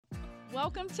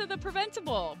Welcome to the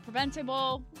Preventable.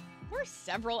 Preventable, we're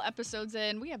several episodes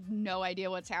in. We have no idea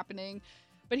what's happening,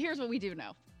 but here's what we do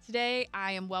know. Today,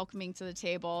 I am welcoming to the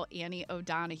table Annie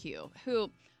O'Donohue,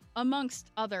 who, amongst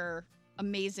other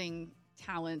amazing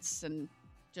talents and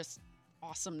just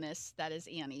awesomeness that is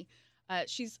Annie,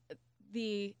 she's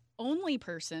the only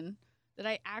person that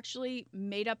I actually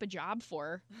made up a job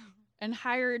for and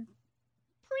hired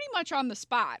pretty much on the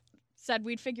spot. Said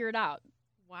we'd figure it out.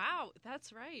 Wow,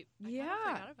 that's right. I Yeah. kinda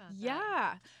forgot about that.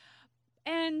 Yeah.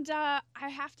 And I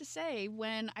have to say,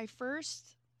 when I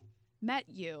first met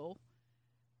you,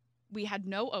 we had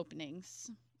no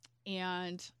openings.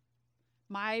 And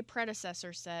my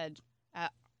predecessor said,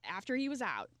 after he was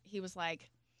out, he was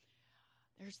like,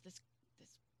 there's this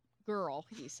girl,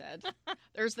 he said.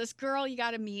 There's this girl you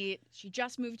got to meet. She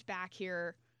just moved back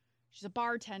here. She's a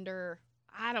bartender.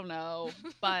 I don't know,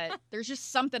 but there's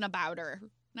just something about her.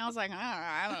 And I was like,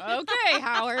 I don't know. Okay,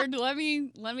 Howard, let me.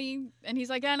 And he's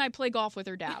like, and I play golf with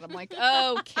her dad. I'm like,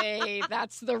 okay,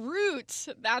 that's the route.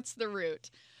 That's the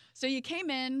route. So you came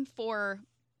in for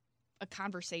a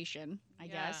conversation, I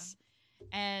guess.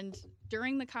 And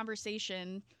during the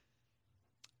conversation,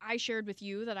 I shared with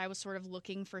you that I was sort of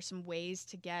looking for some ways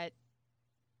to get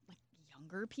like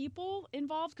younger people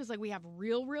involved. Cause like we have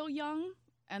real young,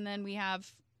 and then we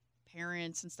have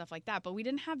parents and stuff like that. But we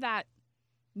didn't have that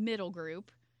middle group.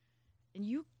 And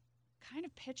you kind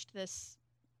of pitched this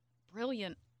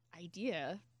brilliant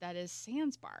idea that is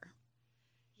Sands Bar.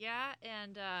 Yeah,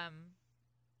 and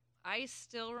I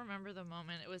still remember the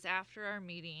moment. It was after our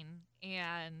meeting,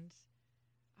 and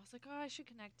I was like, oh, I should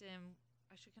connect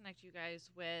you guys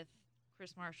with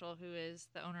Chris Marshall, who is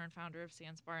the owner and founder of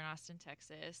Sands Bar in Austin,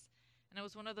 Texas. And it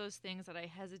was one of those things that I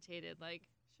hesitated, like,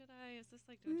 should I? Is this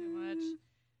like doing too much?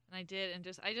 And I did, and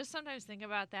I just sometimes think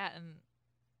about that and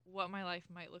what my life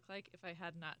might look like if I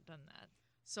had not done that.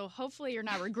 So hopefully you're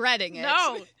not regretting it.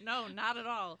 No, not at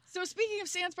all. So speaking of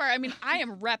Sands Bar, I mean, I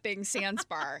am repping Sands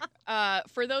Bar.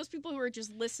 For those people who are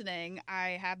just listening,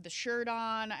 I have the shirt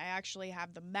on. I actually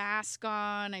have the mask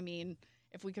on. I mean,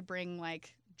 if we could bring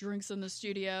like drinks in the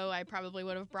studio, I probably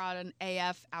would have brought an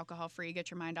AF alcohol-free,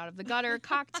 get your mind out of the gutter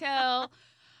cocktail.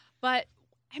 But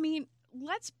I mean,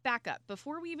 let's back up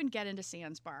before we even get into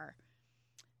Sands Bar.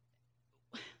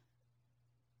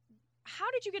 How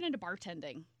did you get into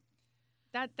bartending?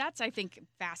 That's I think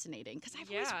fascinating because I've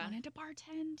always wanted to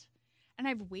bartend, and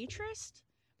I've waitressed,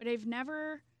 but I've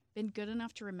never been good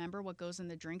enough to remember what goes in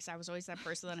the drinks. I was always that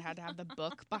person that had to have the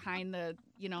book behind the,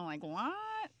 like what?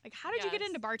 Like how did you get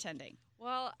into bartending?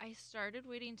 Well, I started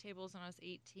waiting tables when I was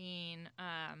 18.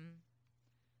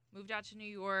 Moved out to New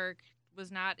York.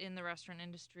 Was not in the restaurant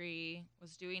industry.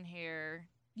 Was doing hair.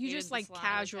 You just like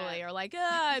casually are like,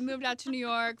 I moved out to New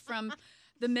York from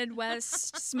the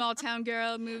Midwest, small town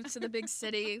girl, moved to the big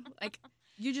city. Like,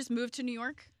 you just moved to New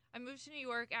York? I moved to New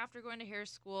York after going to hair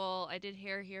school. I did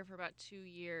hair here for about 2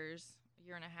 years, a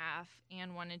year and a half,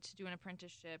 and wanted to do an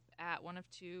apprenticeship at one of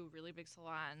two really big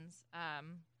salons.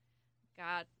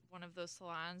 Got one of those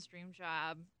salons, dream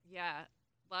job. Yeah,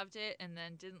 loved it, and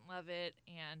then didn't love it.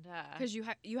 And because you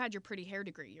had your pretty hair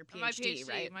degree, your PhD, my PhD,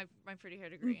 right? My pretty hair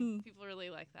degree. Mm-hmm. People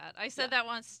really like that. I said that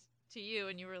once to you,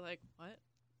 and you were like, what?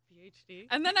 PhD?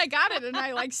 And then I got it, and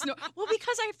I like well,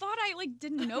 because I thought I like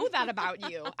didn't know that about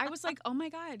you. I was like, oh my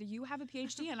God, you have a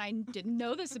PhD, and I didn't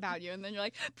know this about you. And then you're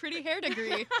like, pretty hair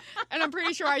degree, and I'm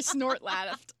pretty sure I snort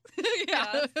laughed.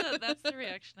 Yeah, that's the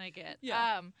reaction I get.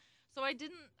 Yeah. So I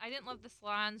didn't love the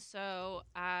salon, so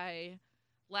I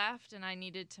left, and I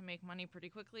needed to make money pretty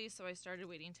quickly, so I started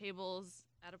waiting tables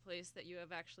at a place that you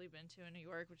have actually been to in New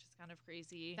York, which is kind of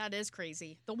crazy. That is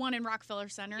crazy. The one in Rockefeller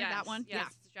Center, that one?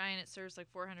 Yes, it's giant. It serves like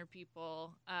 400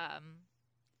 people.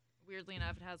 Weirdly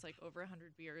enough, it has like over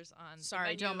 100 beers on.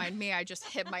 Sorry, don't mind me. I just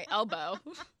hit my elbow.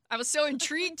 I was so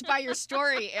intrigued by your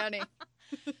story, Annie.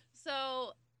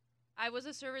 So I was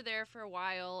a server there for a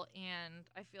while, and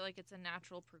I feel like it's a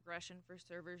natural progression for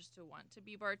servers to want to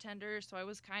be bartenders. So I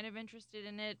was kind of interested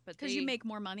in it, but because you make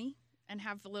more money and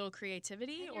have a little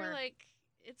creativity, and or you're like,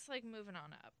 it's like moving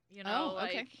on up, you know? Oh,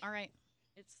 okay, like, all right.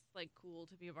 It's like cool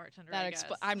to be a bartender. That I guess.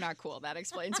 I'm not cool. That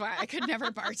explains why I could never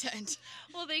bartend.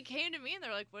 Well, they came to me and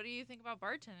they're like, "What do you think about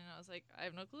bartending?" And I was like, "I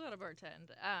have no clue how to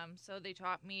bartend." So they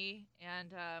taught me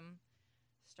and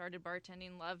started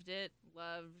bartending. Loved it.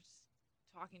 Loved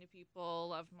talking to people.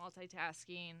 Loved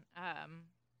multitasking.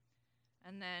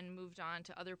 And then moved on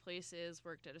to other places.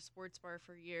 Worked at a sports bar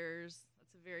for years.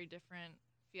 That's a very different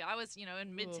feel. I was, in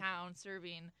Midtown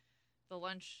serving the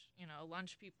lunch,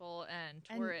 lunch people and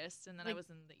And, tourists, and then I like, was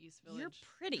in the East Village. You're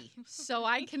pretty, so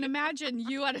I can imagine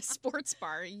you at a sports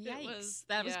bar. Yikes. was-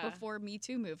 that was yeah. before Me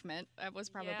Too movement. That was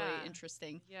probably Yeah.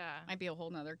 interesting. Yeah, Might be a whole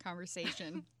nother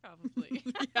conversation. probably.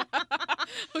 Yeah.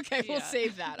 Okay, we'll Yeah.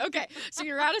 save that. Okay, so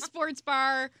you're at a sports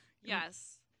bar,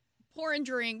 Yes. pouring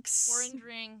drinks. Pouring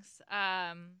drinks,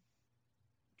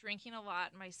 drinking a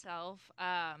lot myself.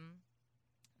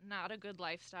 Not a good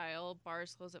lifestyle.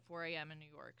 Bars close at 4 a.m. in New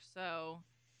York, so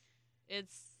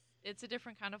it's a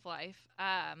different kind of life.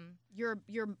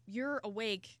 You're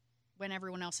awake when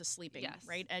everyone else is sleeping, Yes.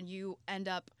 right? And you end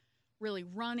up really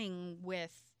running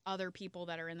with other people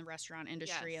that are in the restaurant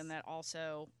industry Yes. and that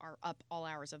also are up all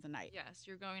hours of the night. Yes,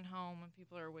 you're going home when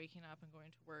people are waking up and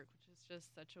going to work, which is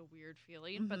just such a weird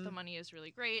feeling. But the Mhm. money is really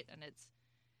great, and it's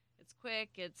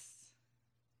quick.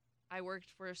 I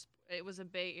worked for it was a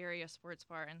Bay Area sports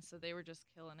bar, and so they were just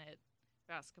killing it.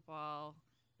 Basketball,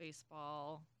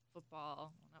 baseball,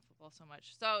 football. Well, not football so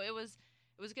much. So it was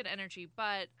good energy.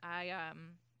 But I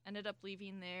ended up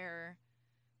leaving there.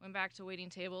 Went back to waiting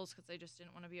tables because I just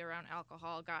didn't want to be around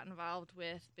alcohol. Got involved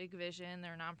with Big Vision.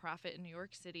 They're a nonprofit in New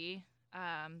York City.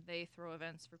 They throw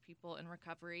events for people in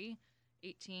recovery,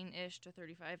 18-ish to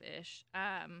 35-ish.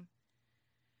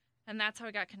 And that's how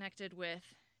I got connected with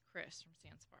Chris from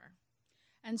Sandspar.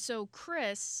 And so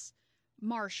Chris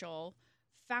Marshall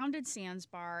founded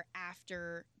Sandspar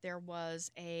after there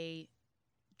was a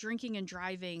drinking and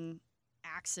driving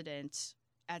accident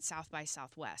at South by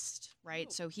Southwest, right?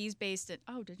 Oh. So he's based at,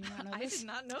 did you not know I this? did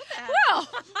not know that. Well,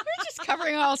 we're just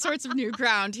covering all sorts of new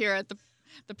ground here at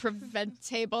the prevent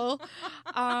table.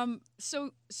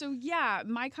 So yeah,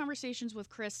 my conversations with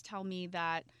Chris tell me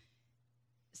that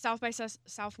South by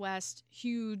Southwest,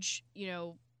 huge,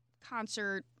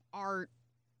 concert, art,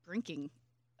 drinking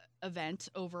event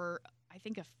over, I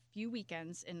think, a few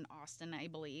weekends in Austin, I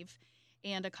believe.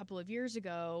 And a couple of years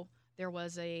ago, there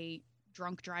was a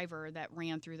drunk driver that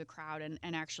ran through the crowd and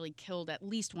actually killed at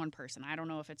least one person. I don't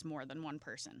know if it's more than one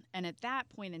person. And at that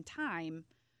point in time,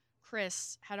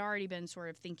 Chris had already been sort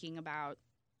of thinking about,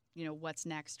 what's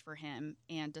next for him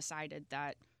and decided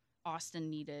that Austin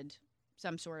needed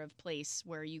some sort of place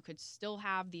where you could still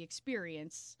have the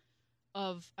experience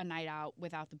of a night out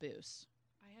without the booze.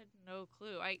 I had no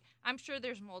clue. I'm sure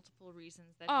there's multiple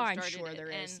reasons that Oh, he I'm started sure it. there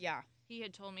is. And Yeah. he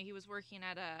had told me he was working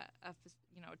at a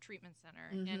treatment center,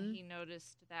 Mhm. and he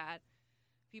noticed that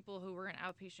people who were in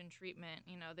outpatient treatment,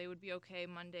 they would be okay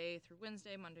Monday through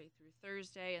Wednesday, Monday through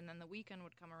Thursday, and then the weekend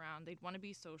would come around. They'd want to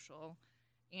be social,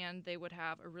 and they would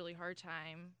have a really hard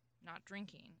time not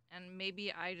drinking. And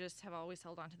maybe I just have always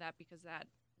held on to that because that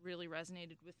really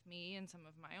resonated with me and some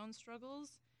of my own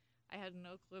struggles. I had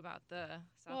no clue about the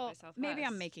South by Southwest. Maybe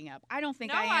I'm making up. I don't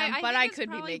think No, I am, but think I it's could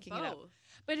be probably making it up. both.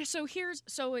 But it's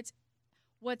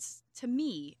what's to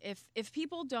me, if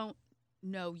people don't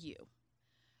know you,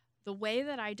 the way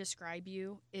that I describe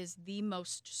you is the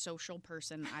most social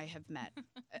person I have met.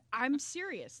 I'm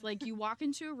serious. Like, you walk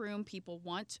into a room, people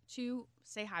want to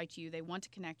say hi to you, they want to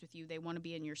connect with you, they want to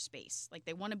be in your space, like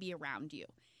they want to be around you.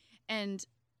 And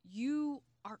you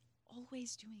are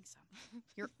always doing something.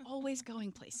 You're always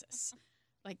going places.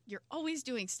 Like, you're always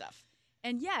doing stuff.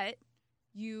 And yet,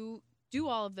 you do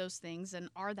all of those things and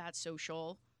are that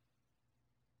social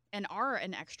and are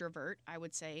an extrovert, I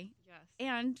would say. Yes.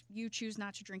 And you choose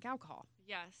not to drink alcohol.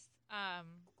 Yes.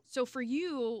 So for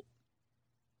you,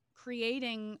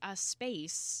 creating a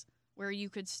space where you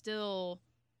could still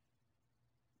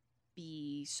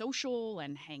be social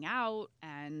and hang out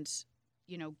and,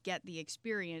 get the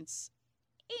experience,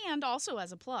 and also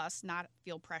as a plus, not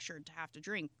feel pressured to have to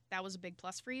drink, that was a big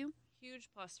plus for you? Huge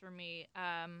plus for me.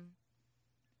 I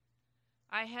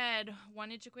had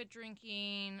wanted to quit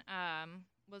drinking,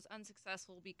 was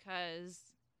unsuccessful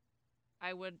because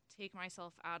I would take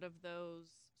myself out of those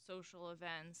social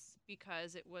events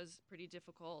because it was pretty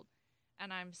difficult.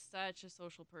 And I'm such a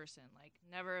social person. Like,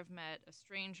 never have met a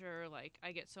stranger. Like,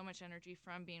 I get so much energy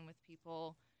from being with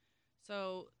people.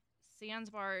 So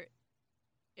Sandspar,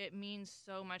 it means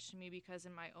so much to me because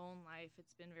in my own life,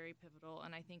 it's been very pivotal.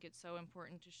 And I think it's so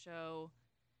important to show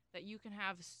that you can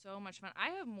have so much fun. I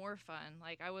have more fun.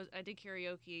 Like, I did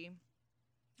karaoke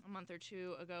a month or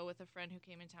two ago with a friend who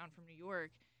came in town from New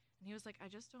York. And he was like, I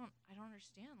don't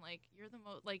understand. Like, you're the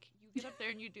most, like, you get up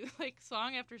there and you do, like,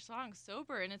 song after song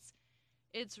sober. And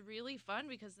it's really fun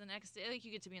because the next day, like,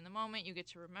 you get to be in the moment, you get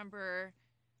to remember.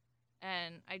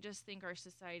 And I just think our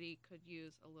society could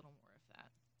use a little more of that.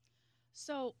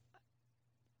 So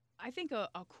I think a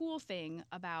cool thing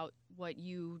about what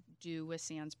you do with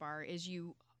Sandspar is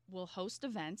you will host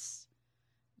events.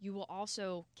 You will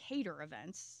also cater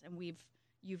events. And we've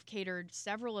you've catered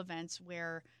several events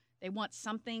where they want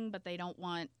something, but they don't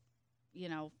want,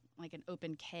 like an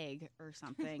open keg or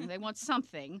something. They want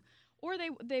something, or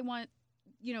they want,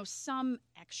 some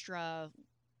extra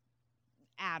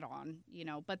add-on,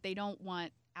 but they don't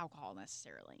want alcohol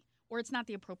necessarily, or it's not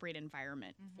the appropriate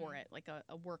environment for it. Like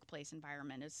a workplace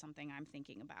environment is something I'm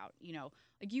thinking about.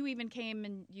 Like you even came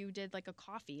and you did like a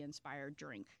coffee inspired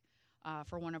drink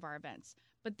for one of our events,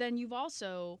 but then you've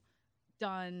also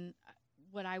done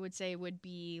what I would say would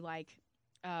be like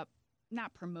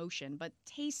not promotion, but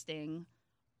tasting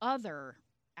other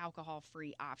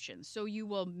alcohol-free options. So you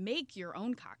will make your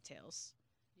own cocktails.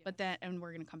 But then, and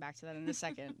we're going to come back to that in a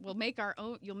second. You'll make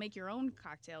your own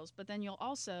cocktails, but then you'll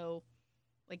also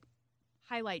like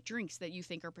highlight drinks that you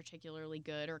think are particularly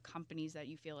good or companies that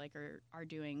you feel like are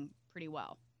doing pretty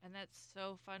well. And that's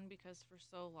so fun because for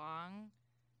so long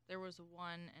there was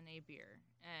one NA beer,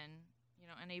 and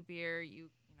NA beer,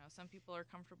 some people are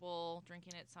comfortable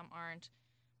drinking it, some aren't.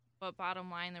 But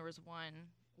bottom line, there was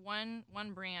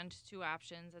one brand, two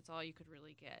options. That's all you could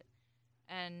really get.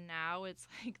 And now it's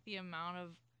like the amount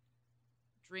of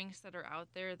drinks that are out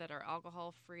there that are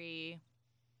alcohol free.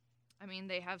 I mean,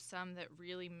 they have some that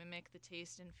really mimic the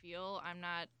taste and feel. I'm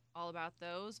not all about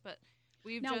those, but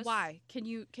why? Can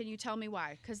you tell me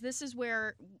why? Because this is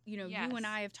where you and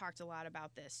I have talked a lot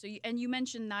about this. So and you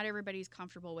mentioned not everybody's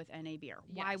comfortable with NA beer.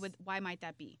 Yes. Why might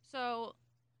that be? So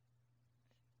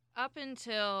up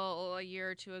until a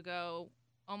year or two ago,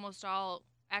 almost all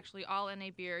NA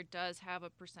beer does have a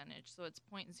percentage. So it's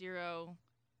 0.05,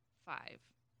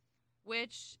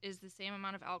 which is the same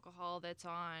amount of alcohol that's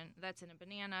in a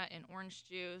banana and orange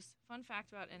juice. Fun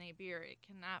fact about NA beer, it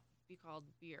cannot be called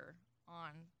beer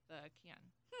on the can.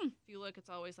 If you look, it's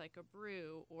always like a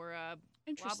brew or a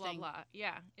blah, blah, blah.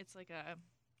 Yeah, it's like a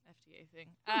FDA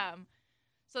thing.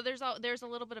 So there's a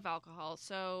little bit of alcohol.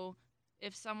 So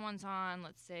if someone's on,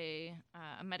 let's say,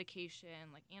 a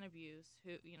medication like Antabuse,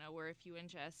 where if you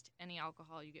ingest any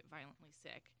alcohol, you get violently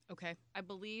sick. Okay. I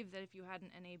believe that if you had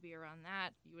an NA beer on that,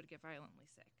 you would get violently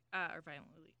sick or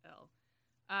violently ill.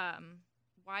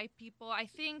 Why people? I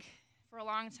think for a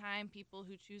long time, people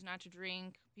who choose not to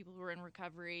drink, people who are in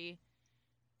recovery,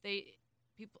 a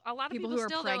lot of people who are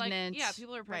still pregnant. They're like,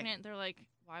 people are pregnant. Right. They're like,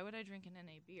 why would I drink an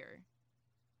NA beer?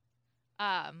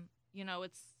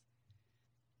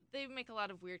 They make a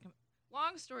lot of weird.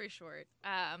 Long story short,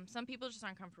 some people just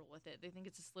aren't comfortable with it. They think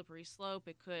it's a slippery slope.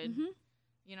 It could,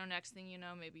 next thing you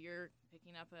know, maybe you're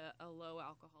picking up a low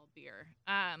alcohol beer.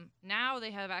 Now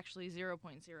they have actually 0.0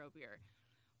 beer.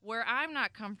 Where I'm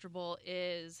not comfortable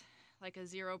is like a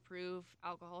 0 proof,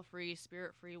 alcohol free,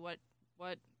 spirit free,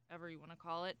 whatever you want to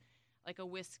call it, like a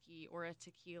whiskey or a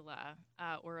tequila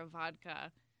or a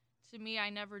vodka. To me, I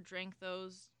never drank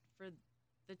those for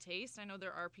the taste. I know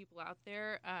there are people out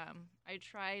there. I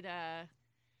tried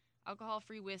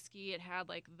alcohol-free whiskey. It had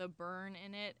like the burn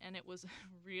in it, and it was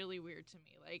really weird to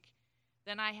me. Like,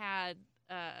 then I had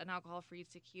an alcohol-free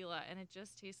tequila, and it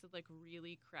just tasted like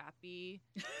really crappy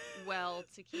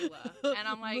tequila. And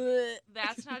I'm like,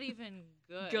 that's not even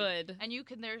good. And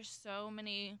there's so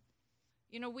many,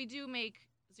 we do make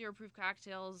 0 proof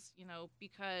cocktails,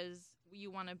 because you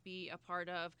want to be a part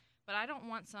of, but I don't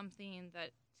want something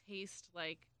that tastes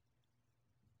like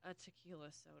a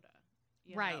tequila soda.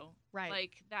 Right.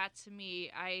 Like that to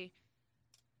me, I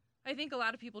think a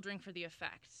lot of people drink for the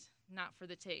effect, not for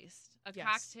the taste. A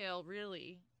cocktail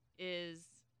really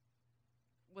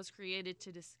was created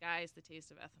to disguise the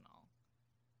taste of ethanol.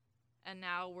 And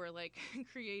now we're like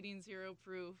creating 0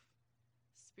 proof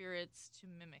spirits to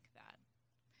mimic that.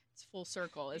 It's full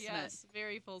circle, isn't it? Yes,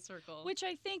 very full circle. Which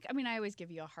I think, I always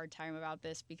give you a hard time about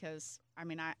this because, I'm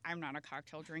not a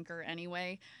cocktail drinker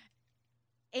anyway.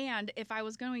 And if I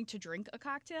was going to drink a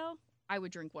cocktail, I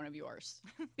would drink one of yours.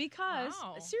 Because,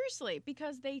 seriously,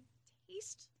 because they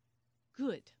taste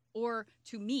good. Or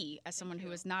to me, as someone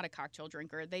who is not a cocktail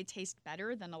drinker, they taste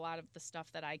better than a lot of the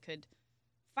stuff that I could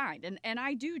find. And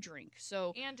I do drink.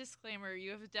 So, and disclaimer,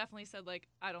 you have definitely said like,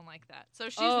 I don't like that. So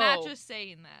she's not just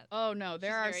saying that. Oh no,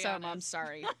 there are some. Honest. I'm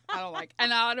sorry. I don't like,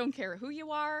 and I don't care who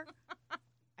you are.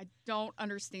 I don't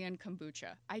understand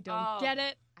kombucha. I don't get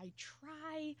it. I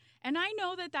try. And I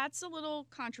know that that's a little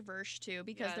controversial too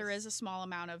because there is a small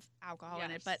amount of alcohol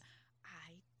in it, but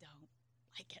I don't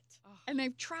like it. Oh. And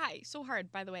I've tried so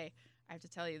hard. By the way, I have to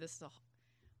tell you,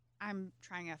 I'm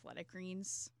trying Athletic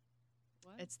Greens.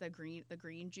 What? It's the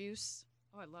green juice.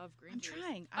 Oh, I love green juice. I'm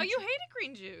trying. You hated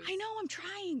green juice. I know. I'm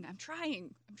trying.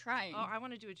 Oh, I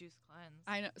want to do a juice cleanse.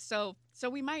 I know. So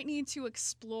we might need to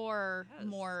explore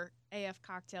more AF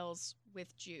cocktails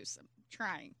with juice. I'm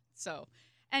trying. So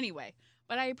anyway,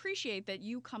 But I appreciate that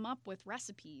you come up with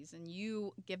recipes and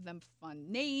you give them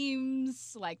fun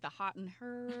names like the Hot and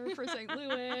Her for St.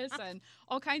 Louis and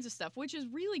all kinds of stuff, which is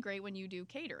really great when you do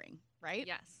catering, right?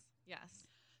 Yes. Yes.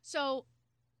 So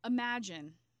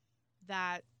imagine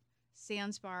that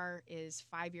Sans Bar is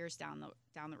 5 years down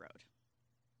the road,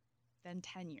 then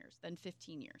 10 years, then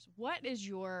 15 years. What is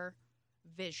your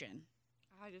vision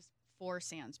I just for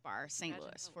Sans Bar, St. Imagine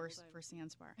Louis, how for old I for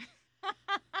Sans Bar?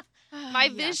 My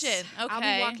Yes. vision. Okay. I'll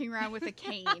be walking around with a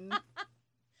cane.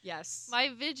 Yes. My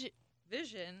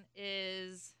vision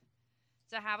is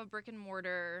to have a brick and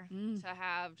mortar, Mm. to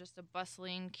have just a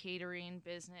bustling catering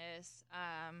business,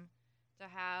 to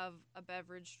have a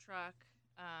beverage truck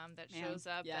that Man, shows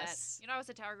up. yes. That I was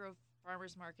at Tower Grove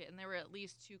Farmers Market, and there were at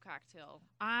least 2 cocktail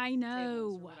I tables know.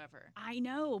 or whatever. I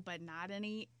know, but not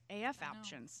any AF I know.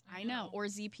 options. I I know. know. Or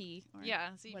ZP. Or,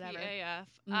 Yeah, CPAF. whatever.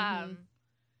 Um,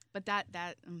 But that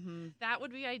that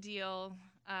would be ideal.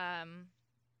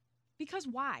 because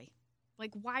why?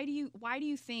 Like why do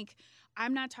you think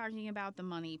I'm not talking about the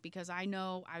money because I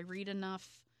know I read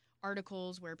enough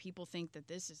articles where people think that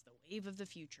this is the wave of the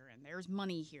future and there's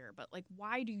money here, but like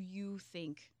why do you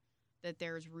think that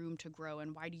there's room to grow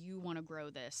and why do you want to grow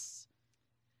this?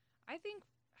 I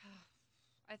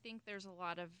think there's a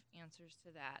lot of answers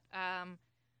to that.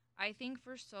 I think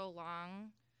for so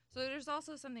long, so there's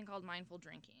also something called mindful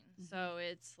drinking. Mhm. So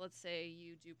it's, let's say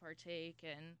you do partake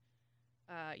and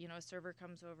a server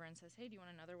comes over and says, "Hey, do you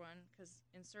want another one?" Because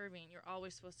in serving, you're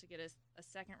always supposed to get a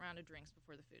second round of drinks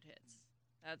before the food hits.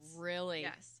 That's Really?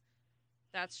 Yes,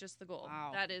 that's just the goal.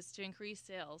 Wow. That is to increase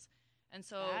sales, and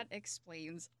so That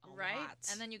explains a right, lot.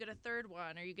 and then you get a third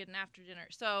one, or you get an after dinner.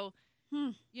 So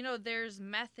there's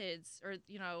methods, or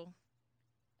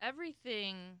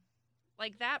everything.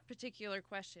 Like that particular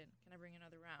question, can I bring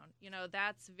another round?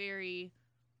 That's very,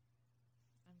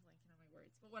 I'm blanking on my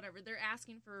words, but whatever. They're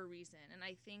asking for a reason. And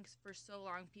I think for so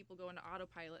long people go into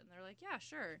autopilot and they're like, yeah,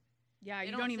 sure. Yeah, They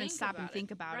you don't don't even think stop and about it.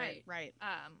 think about Right. it. Right.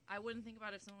 I wouldn't think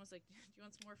about it if someone was like, do you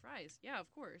want some more fries? Yeah,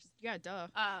 of course. Yeah, duh.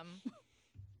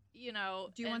 Do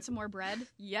Do you want some more bread?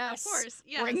 Yes. Of course,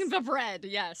 yes. Bring the bread.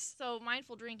 Yes. So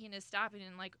mindful drinking is stopping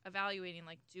and like evaluating,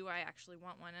 like, do I actually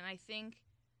want one? And I think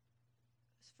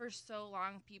for so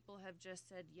long people have just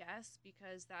said yes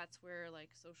because that's where like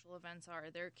social events are.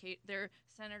 They're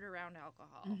centered around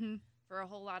alcohol Mm-hmm. for a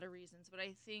whole lot of reasons. But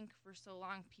I think for so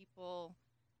long people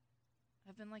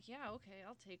have been like, yeah, okay,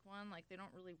 I'll take one. Like they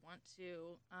don't really want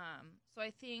to. So I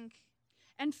think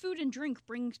And food and drink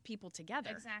brings people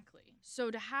together. exactly. So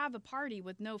to have a party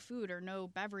with no food or no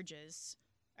beverages,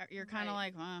 you're kind of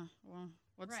Right. like, well,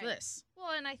 what's Right. this?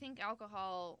 Well, and I think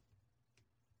alcohol,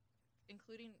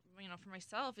 including for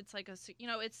myself, it's like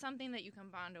it's something that you can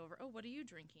bond over. Oh, what are you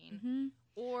drinking? Mm-hmm.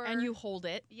 Or And you hold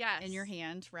it yes in your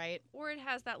hand, right? Or it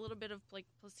has that little bit of like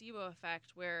placebo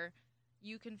effect where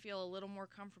you can feel a little more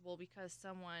comfortable because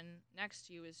someone next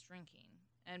to you is drinking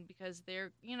and because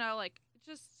they're like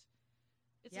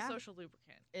it's Yeah. a social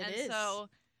lubricant. It and is. So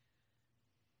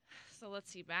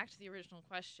let's see, back to the original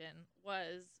question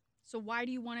was So why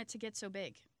do you want it to get so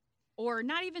big? Or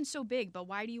not even so big, but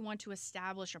why do you want to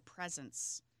establish a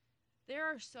presence? there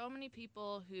are so many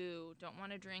people who don't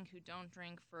want to drink, who don't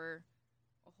drink for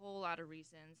a whole lot of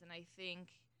reasons. And I think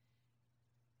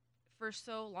for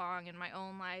so long in my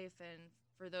own life and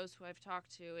for those who I've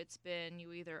talked to, it's been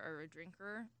you either are a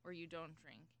drinker or you don't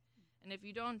drink. And if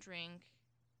you don't drink,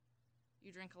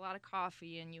 you drink a lot of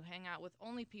coffee and you hang out with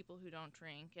only people who don't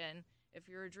drink. And if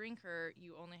you're a drinker,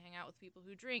 you only hang out with people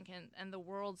who drink, and the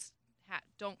worlds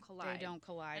don't collide. They don't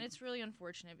collide. And it's really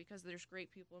unfortunate because there's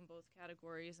great people in both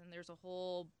categories, and there's a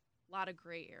whole lot of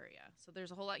gray area. So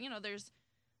there's a whole lot, there's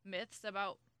myths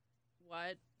about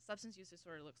what substance use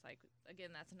disorder looks like.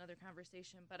 Again, that's another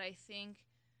conversation. But I think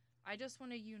I just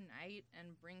want to unite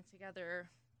and bring together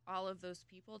all of those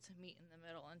people to meet in the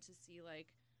middle and to see, like,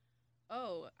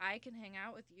 oh, I can hang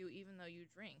out with you even though you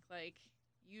drink. Like,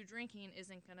 you drinking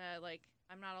isn't going to, like,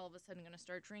 I'm not all of a sudden going to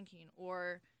start drinking.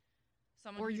 Or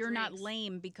someone or who you're not drinks-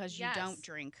 lame because Yes. you don't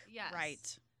drink. Yes.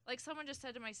 Right. Like someone just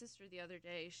said to my sister the other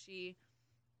day, she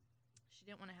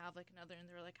didn't want to have like another, and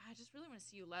they were like, I just really want to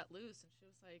see you let loose, and she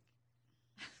was like,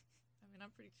 I mean, I'm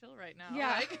pretty chill right now.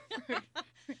 Yeah. Like,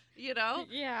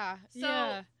 Yeah. So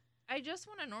yeah. I just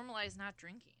want to normalize not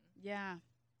drinking. Yeah.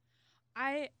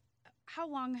 How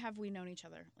long have we known each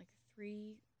other? Like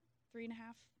 3.5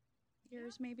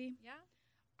 years, maybe? Yeah.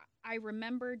 I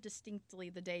remember distinctly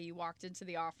the day you walked into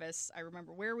the office. I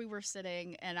remember where we were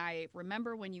sitting, and I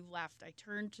remember when you left, I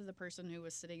turned to the person who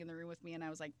was sitting in the room with me, and I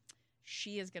was like,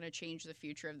 she is going to change the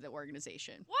future of the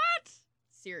organization. What?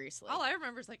 Seriously. All I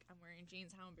remember is like, I'm wearing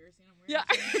jeans. How embarrassing! I'm wearing Yeah.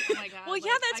 jeans. Oh my god. Well, like,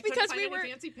 yeah, that's I couldn't because find we any were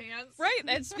fancy pants. right.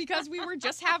 That's because we were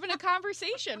just having a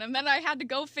conversation, and then I had to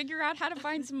go figure out how to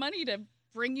find some money to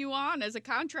bring you on as a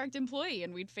contract employee,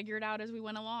 and we'd figure it out as we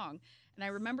went along. And I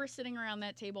remember sitting around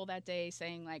that table that day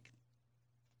saying, like,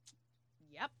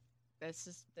 "Yep, this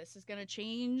is going to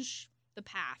change the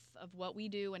path of what we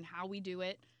do and how we do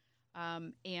it."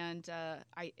 I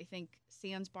think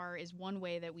Sands Bar is one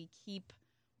way that we keep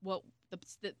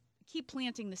keep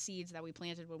planting the seeds that we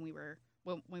planted when we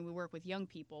work with young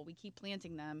people. We keep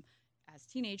planting them as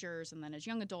teenagers and then as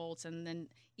young adults, and then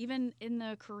even in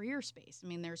the career space. I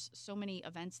mean, there's so many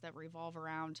events that revolve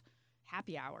around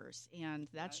happy hours, and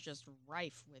that's just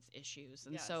rife with issues.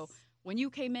 And so when you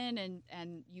came in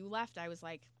and you left, I was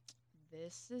like,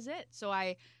 this is it. So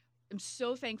I am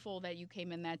so thankful that you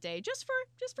came in that day just for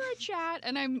a chat,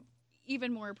 and I'm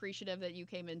even more appreciative that you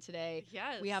came in today.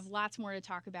 Yes. We have lots more to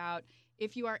talk about.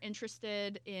 If you are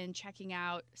interested in checking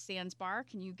out Sands Bar,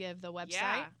 can you give the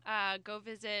website? Yeah. Go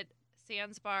visit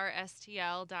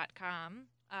sandsbarstl.com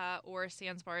or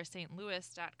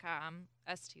sandsbarstlouis.com.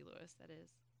 St. Louis, that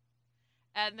is.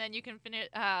 And then you can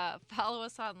follow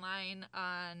us online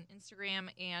on Instagram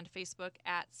and Facebook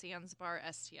at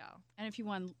sandsbarstl. And if you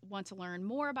want to learn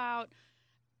more about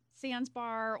Sands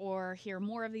Bar or hear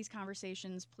more of these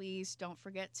conversations, please don't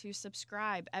forget to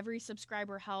subscribe. Every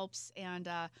subscriber helps, and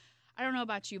I don't know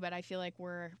about you, but I feel like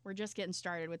we're just getting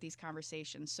started with these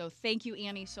conversations. So thank you,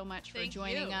 Annie, so much for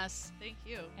joining us. Thank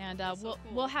you. And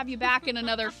we'll have you back in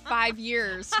another 5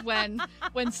 years when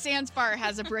Sands Bar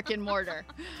has a brick and mortar.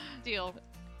 Deal.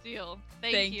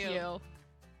 Thank you.